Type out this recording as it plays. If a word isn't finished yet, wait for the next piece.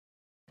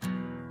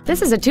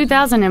This is a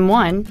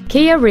 2001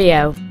 Kia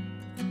Rio.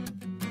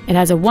 It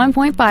has a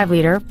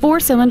 1.5-liter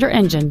four-cylinder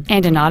engine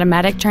and an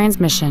automatic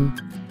transmission.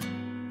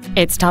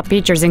 Its top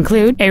features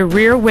include a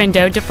rear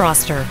window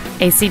defroster,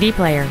 a CD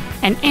player,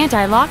 an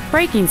anti-lock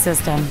braking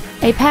system,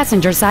 a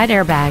passenger side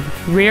airbag,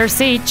 rear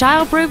seat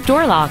child-proof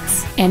door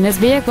locks, and this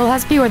vehicle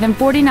has fewer than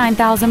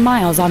 49,000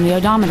 miles on the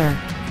odometer.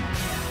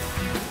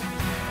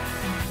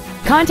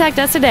 Contact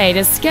us today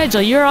to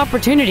schedule your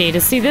opportunity to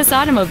see this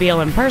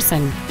automobile in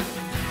person.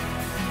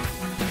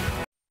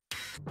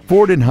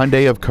 Ford and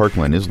Hyundai of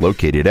Kirkland is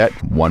located at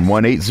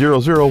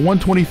 11800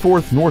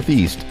 124th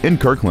Northeast in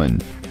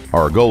Kirkland.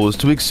 Our goal is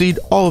to exceed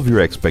all of your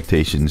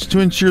expectations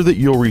to ensure that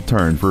you'll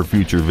return for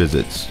future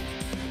visits.